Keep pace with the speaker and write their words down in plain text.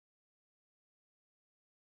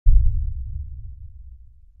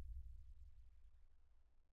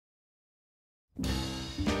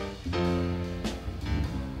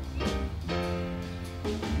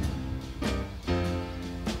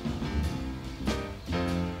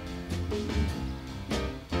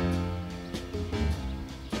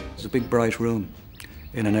big bright room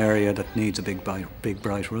in an area that needs a big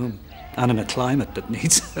bright room, and in a climate that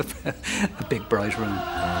needs a big bright room.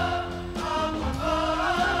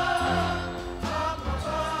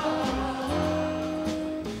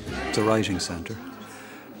 It's a writing centre,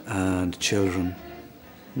 and children,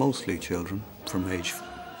 mostly children from age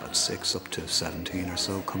about 6 up to 17 or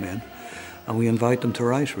so, come in, and we invite them to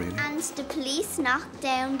write, really. And the police knocked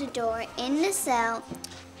down the door in the cell.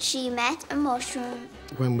 She met a mushroom.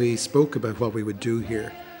 When we spoke about what we would do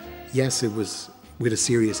here, yes, it was with a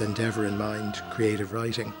serious endeavour in mind, creative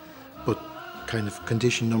writing, but kind of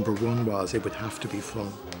condition number one was it would have to be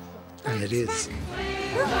fun, and it is.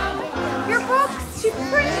 Your books! She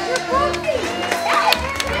printed your books!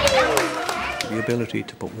 The ability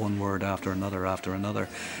to put one word after another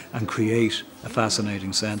and create a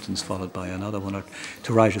fascinating sentence followed by another one, or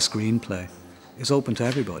to write a screenplay, is open to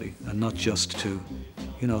everybody and not just to,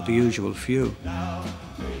 you know, the usual few.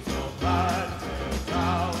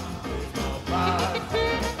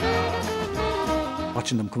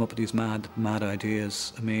 Watching them come up with these mad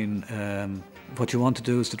ideas, I mean, what you want to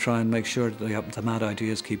do is to try and make sure that the mad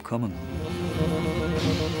ideas keep coming.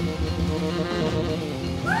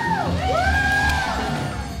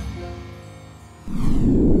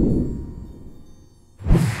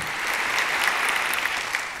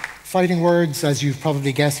 Fighting Words, as you've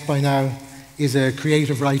probably guessed by now, is a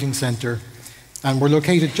creative writing centre, and we're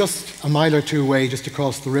located just a mile or two away, just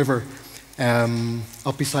across the river,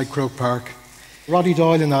 up beside Croke Park. Roddy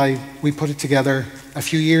Doyle and I, we put it together a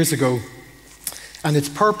few years ago, and its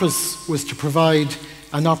purpose was to provide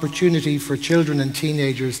an opportunity for children and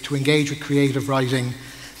teenagers to engage with creative writing,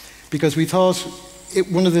 because we thought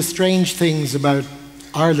one of the strange things about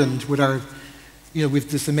Ireland, with our, you know, with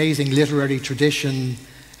this amazing literary tradition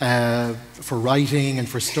for writing and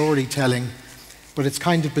for storytelling, but it's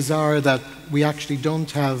kind of bizarre that we actually don't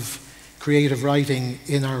have creative writing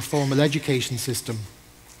in our formal education system.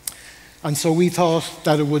 And so we thought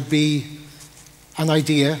that it would be an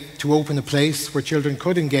idea to open a place where children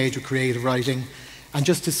could engage with creative writing, and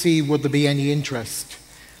just to see would there be any interest.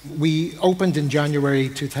 We opened in January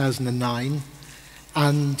 2009,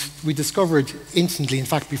 and we discovered instantly, in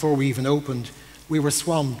fact before we even opened, we were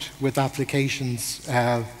swamped with applications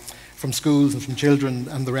from schools and from children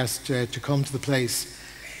and the rest to come to the place.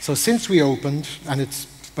 So since we opened, and it's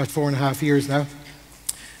about 4.5 years now,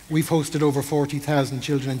 we've hosted over 40,000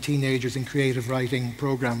 children and teenagers in creative writing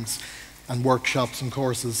programs and workshops and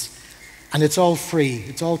courses. And it's all free,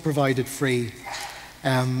 it's all provided free,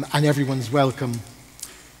 and everyone's welcome.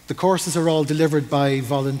 The courses are all delivered by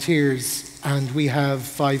volunteers, and we have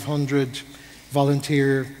 500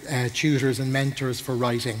 volunteer tutors and mentors for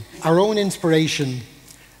writing. Our own inspiration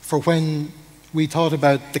for when we thought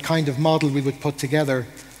about the kind of model we would put together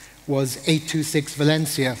was 826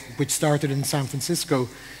 Valencia, which started in San Francisco.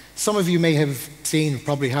 Some of you may have seen,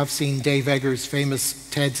 probably have seen, Dave Eggers' famous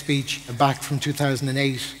TED speech back from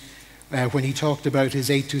 2008 when he talked about his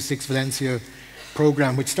 826 Valencia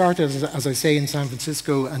program, which started, as I say, in San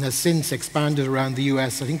Francisco and has since expanded around the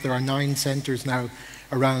US. I think there are 9 centres now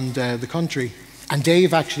around the country. And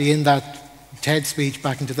Dave actually, in that TED speech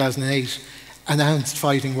back in 2008, announced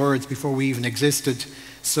Fighting Words before we even existed.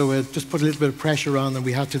 So it just put a little bit of pressure on, and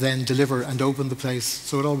we had to then deliver and open the place.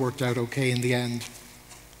 So it all worked out okay in the end.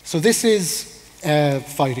 So this is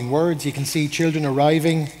Fighting Words. You can see children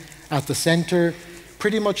arriving at the centre.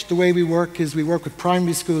 Pretty much the way we work is we work with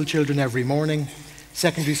primary school children every morning,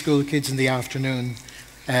 secondary school kids in the afternoon,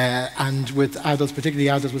 and with adults, particularly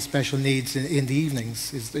adults with special needs in the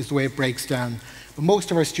evenings, is the way it breaks down. But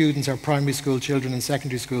most of our students are primary school children and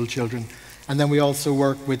secondary school children. And then we also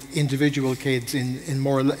work with individual kids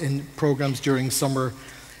in programs during summer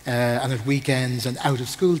and at weekends and out of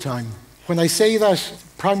school time. When I say that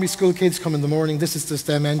primary school kids come in the morning, this is just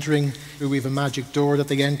them entering. We have a magic door that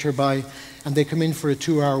they enter by, and they come in for a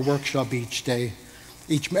 2-hour workshop each day,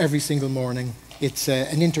 every single morning. It's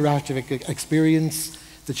an interactive experience.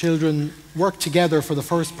 The children work together for the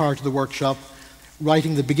first part of the workshop,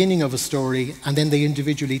 writing the beginning of a story, and then they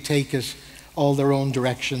individually take it all their own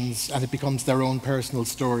directions, and it becomes their own personal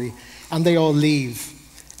story. And they all leave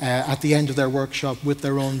at the end of their workshop with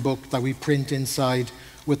their own book that we print inside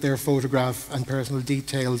with their photograph and personal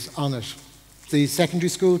details on it. The secondary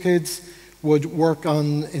school kids would work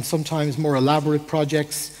on, in sometimes more elaborate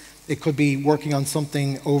projects. It could be working on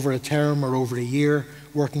something over a term or over a year,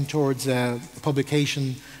 working towards a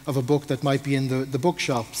publication of a book that might be in the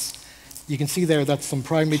bookshops. You can see there that some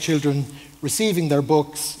primary children receiving their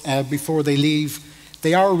books before they leave.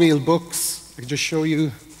 They are real books. I can just show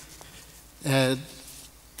you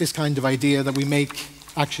this kind of idea that we make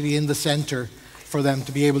actually in the centre for them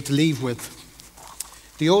to be able to leave with.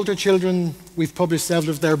 The older children, we've published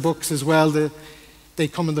several of their books as well. They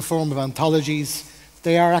come in the form of anthologies.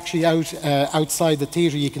 They are actually outside the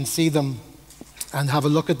theatre. You can see them and have a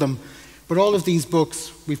look at them. But all of these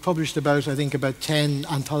books, we've published about 10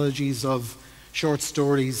 anthologies of short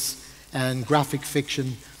stories and graphic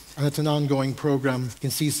fiction, and it's an ongoing program. You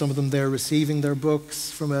can see some of them there receiving their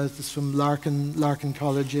books from Larkin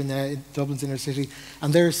College in Dublin's inner city.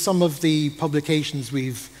 And there's some of the publications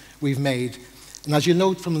we've made. And as you'll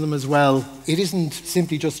note from them as well, it isn't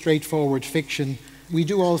simply just straightforward fiction. We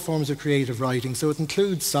do all forms of creative writing, so it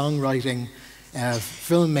includes songwriting,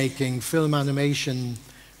 filmmaking, film animation,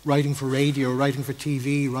 writing for radio, writing for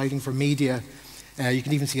TV, writing for media. You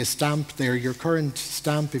can even see a stamp there. Your current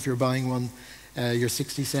stamp, if you're buying one, your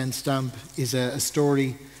 60-cent stamp, is a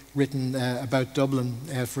story written about Dublin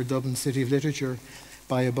for Dublin City of Literature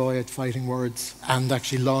by a boy at Fighting Words, and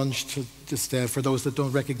actually launched, just for those that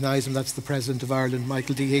don't recognise him, that's the President of Ireland,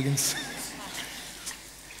 Michael D. Higgins,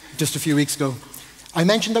 just a few weeks ago. I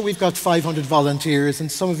mentioned that we've got 500 volunteers,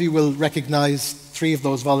 and some of you will recognise 3 of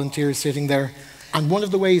those volunteers sitting there. And one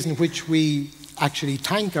of the ways in which we actually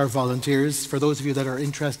thank our volunteers, for those of you that are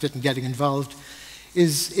interested in getting involved,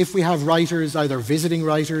 is if we have writers, either visiting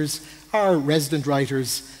writers or resident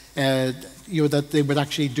writers, that they would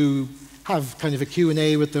actually have kind of a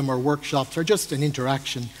Q&A with them, or workshops, or just an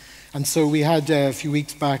interaction. And so we had a few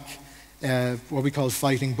weeks back what we call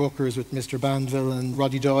Fighting Bookers with Mr. Bandville and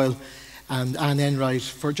Roddy Doyle and Anne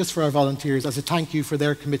Enright, just for our volunteers, as a thank you for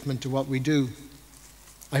their commitment to what we do.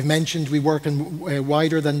 I've mentioned we work in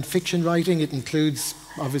wider than fiction writing. It includes,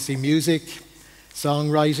 obviously, music,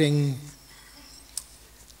 songwriting.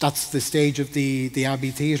 That's the stage of the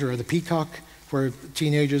Abbey Theatre, or the Peacock, where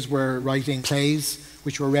teenagers were writing plays,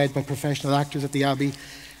 which were read by professional actors at the Abbey.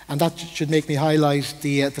 And that should make me highlight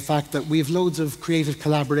the fact that we have loads of creative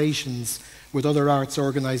collaborations with other arts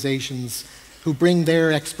organisations who bring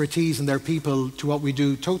their expertise and their people to what we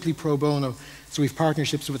do, totally pro bono. So we have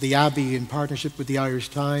partnerships with the Abbey, in partnership with the Irish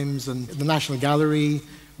Times and the National Gallery,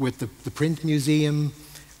 with the Print Museum,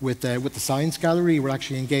 with the Science Gallery. We're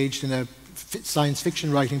actually engaged in a science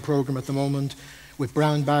fiction writing program at the moment, with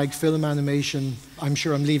Brown Bag Film Animation. I'm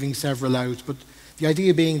sure I'm leaving several out, but the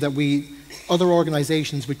idea being that other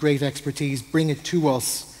organisations with great expertise bring it to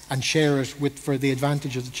us and share it for the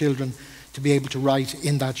advantage of the children to be able to write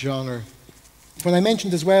in that genre. When I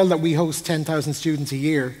mentioned as well that we host 10,000 students a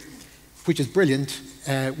year, which is brilliant,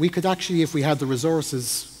 we could actually, if we had the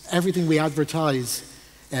resources, everything we advertise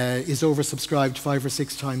is oversubscribed 5 or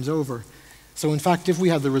 6 times over. So in fact, if we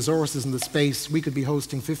had the resources and the space, we could be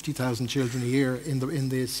hosting 50,000 children a year in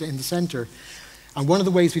the centre. And one of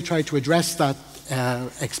the ways we tried to address that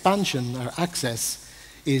expansion or access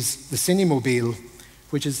is the Cinemobile,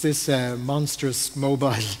 which is this monstrous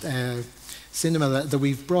mobile cinema that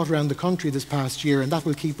we've brought around the country this past year, and that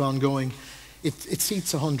will keep on going. It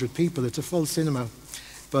seats 100 people. It's a full cinema.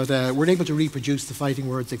 But we're able to reproduce the Fighting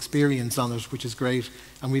Words experience on it, which is great.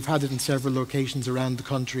 And we've had it in several locations around the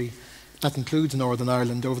country. That includes Northern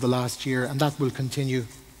Ireland over the last year, and that will continue.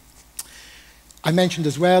 I mentioned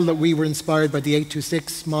as well that we were inspired by the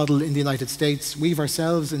 826 model in the United States. We've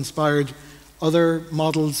ourselves inspired other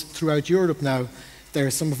models throughout Europe now. There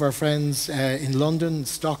are some of our friends in London,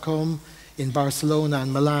 Stockholm, in Barcelona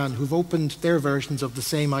and Milan who've opened their versions of the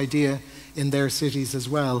same idea in their cities as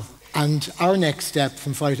well. And our next step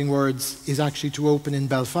from Fighting Words is actually to open in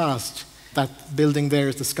Belfast. That building there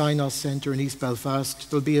is the Skynos Centre in East Belfast.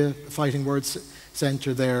 There'll be a Fighting Words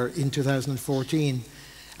Centre there in 2014.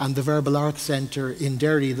 And the Verbal Arts Centre in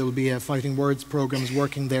Derry, there will be a Fighting Words programmes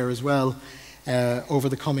working there as well over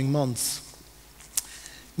the coming months.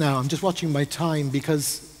 Now, I'm just watching my time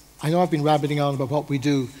because I know I've been rabbiting on about what we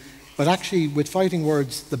do, but actually with Fighting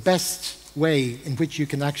Words, the best way in which you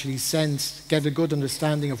can actually get a good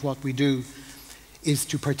understanding of what we do is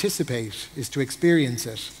to participate, is to experience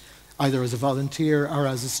it, either as a volunteer or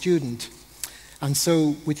as a student. And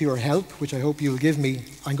so with your help, which I hope you'll give me,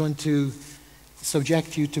 I'm going to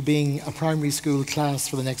subject you to being a primary school class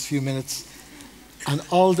for the next few minutes. And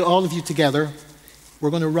all of you together, we're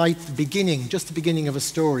going to write just the beginning of a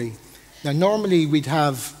story. Now normally we'd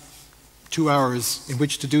have 2 hours in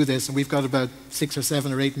which to do this, and we've got about 6 or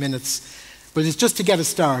 7 or 8 minutes. But it's just to get a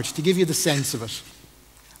start, to give you the sense of it.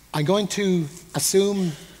 I'm going to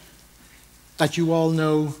assume that you all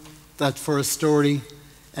know that for a story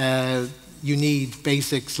you need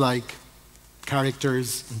basics like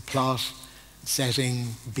characters and plot, setting,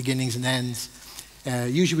 beginnings and ends.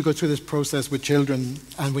 Usually we go through this process with children,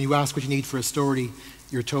 and when you ask what you need for a story,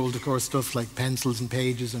 you're told, of course, stuff like pencils and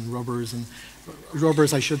pages and rubbers. And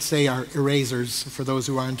rubbers, I should say, are erasers for those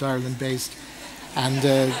who aren't Ireland-based.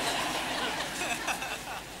 And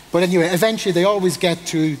but anyway, eventually they always get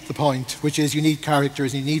to the point, which is you need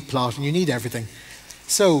characters, and you need plot, and you need everything.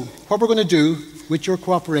 So what we're going to do, with your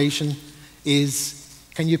cooperation, is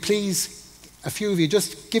can you please, a few of you,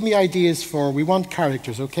 just give me ideas for, we want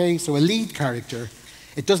characters, okay? So a lead character,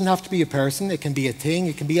 it doesn't have to be a person, it can be a thing,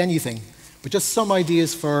 it can be anything. But just some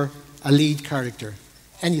ideas for a lead character.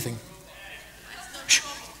 Anything.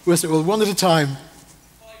 Well, one at a time.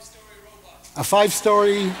 A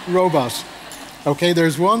 5-story robot. Okay,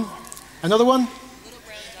 there's one. Another one?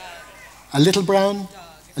 A little brown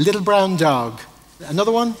dog.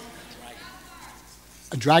 Another one?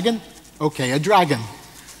 A dragon? Okay, a dragon.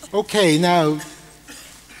 Okay, now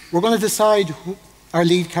we're going to decide our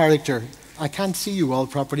lead character. I can't see you all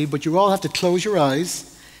properly, but you all have to close your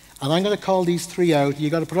eyes, and I'm going to call these 3 out.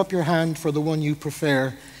 You've got to put up your hand for the one you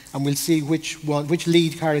prefer, and we'll see which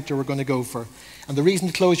lead character we're going to go for. And the reason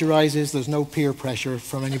to close your eyes is there's no peer pressure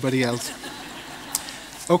from anybody else.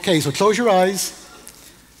 Okay, so close your eyes.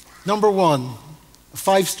 Number 1, a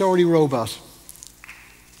 5-story robot.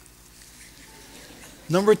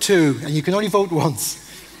 Number 2, and you can only vote once.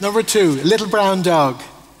 Number 2, a little brown dog.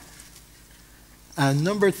 And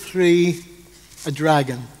number 3, a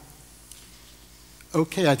dragon.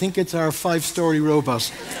 Okay, I think it's our 5-story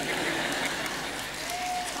robot.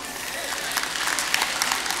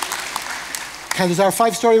 Does our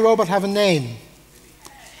 5-story robot have a name?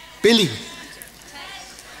 Billy.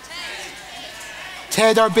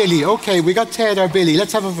 Ted or Billy? Okay, we got Ted or Billy.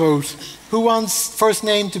 Let's have a vote. Who wants first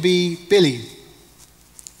name to be Billy?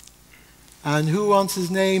 And who wants his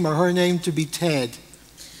name or her name to be Ted?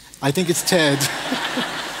 I think it's Ted.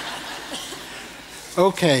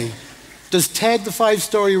 Okay. Does Ted, the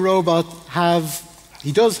 5-story robot,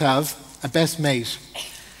 he does have a best mate.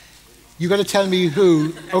 You got to tell me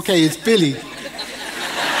who. Okay, it's Billy.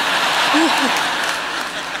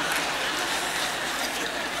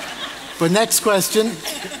 But next question,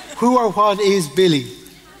 who or what is Billy?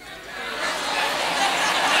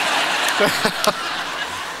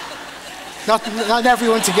 Not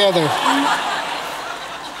everyone together.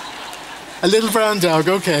 A little brown dog,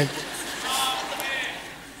 okay.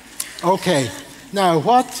 Okay, now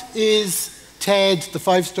what is Ted, the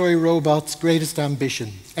 5-story robot's greatest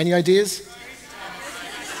ambition? Any ideas?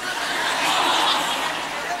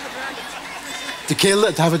 To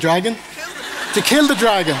have a dragon? To kill the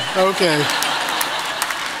dragon, okay.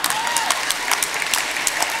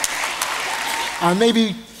 And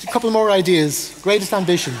maybe a couple more ideas. Greatest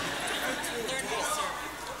ambition.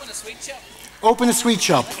 Open a sweet shop. Open a sweet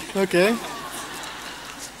shop, okay.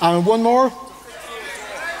 And one more.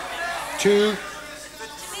 To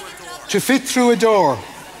fit through a door.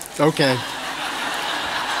 Okay.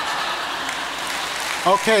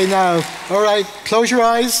 Okay, now, all right, close your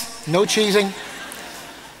eyes. No cheating.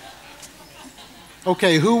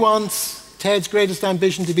 Okay, who wants Ted's greatest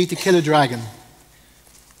ambition to be to kill a dragon?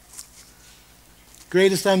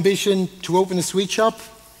 Greatest ambition to open a sweet shop?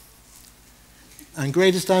 And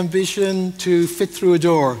greatest ambition to fit through a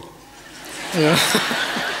door? Yeah.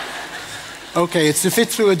 Okay, it's to fit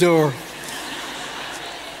through a door.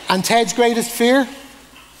 And Ted's greatest fear?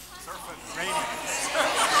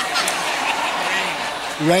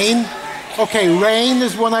 Rain. Okay, rain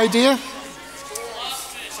is one idea.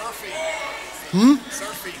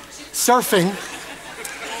 Surfing.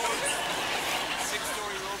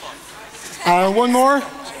 One more.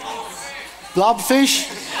 Blobfish.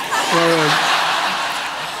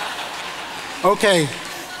 Okay.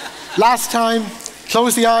 Last time.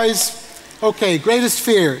 Close the eyes. Okay, greatest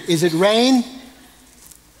fear. Is it rain?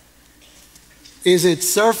 Is it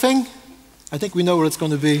surfing? I think we know what it's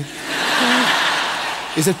going to be.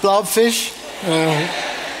 Is it blobfish?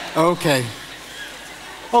 Okay.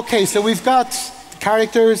 Okay, so we've got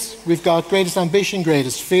characters, we've got greatest ambition,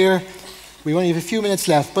 greatest fear. We only have a few minutes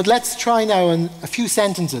left, but let's try now in a few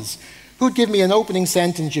sentences. Who'd give me an opening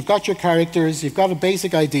sentence? You've got your characters, you've got a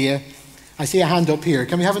basic idea. I see a hand up here.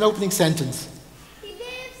 Can we have an opening sentence? He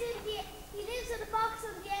lives in a box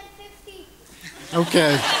on the M50.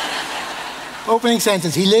 Okay. Opening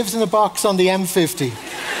sentence. He lives in a box on the M50.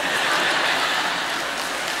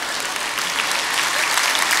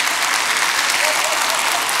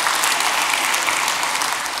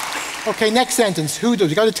 Okay, next sentence. Who does?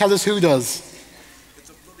 You've got to tell us who does. It's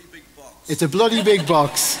a bloody big box. It's a bloody big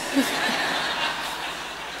box.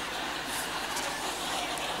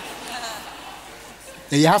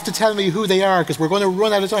 Now you have to tell me who they are because we're going to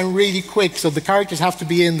run out of time really quick, so the characters have to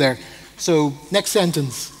be in there. So, next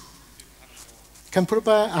sentence. Can put up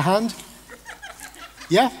a hand?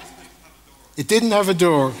 Yeah? It didn't have a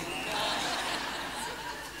door.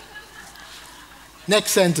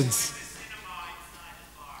 Next sentence.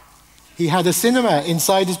 He had a cinema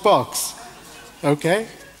inside his box. Okay.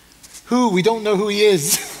 Who? We don't know who he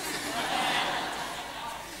is.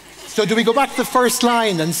 So do we go back to the first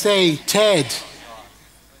line and say Ted?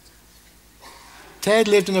 Ted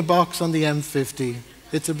lived in a box on the M50.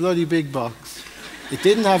 It's a bloody big box. It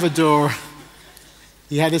didn't have a door.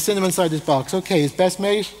 He had a cinema inside his box. Okay, his best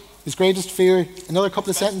mate, his greatest fear. Another couple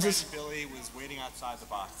of sentences. Billy was waiting outside the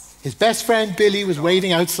box. His best friend Billy was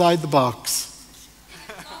waiting outside the box.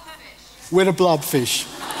 With a blobfish.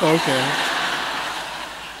 Okay.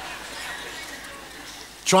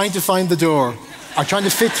 Trying to find the door. Or trying to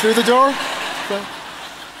fit through the door?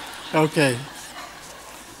 Okay.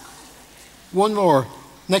 One more.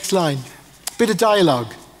 Next line. Bit of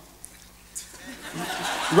dialogue.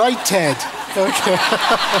 Right, Ted. Okay.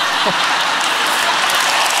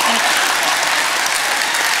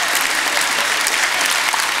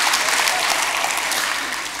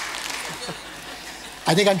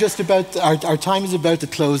 I think I'm just about, our time is about to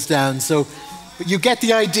close down, so you get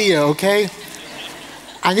the idea, okay?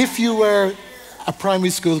 And if you were a primary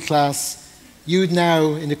school class, you'd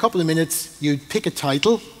now, in a couple of minutes, you'd pick a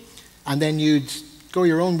title, and then you'd go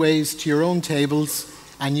your own ways to your own tables,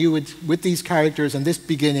 and you would, with these characters and this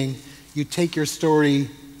beginning, you'd take your story,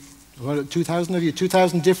 2,000 of you,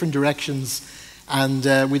 2,000 different directions, and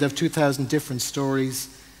we'd have 2,000 different stories.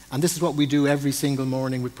 And this is what we do every single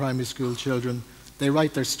morning with primary school children. They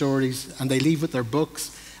write their stories, and they leave with their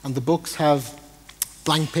books, and the books have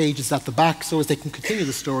blank pages at the back so as they can continue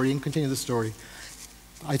the story and continue the story.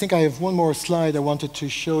 I think I have one more slide I wanted to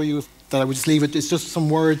show you that I would just leave it. It's just some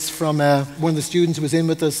words from one of the students who was in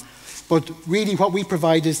with us. But really what we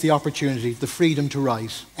provide is the opportunity, the freedom to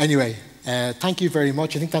write. Anyway, thank you very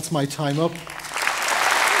much. I think that's my time up.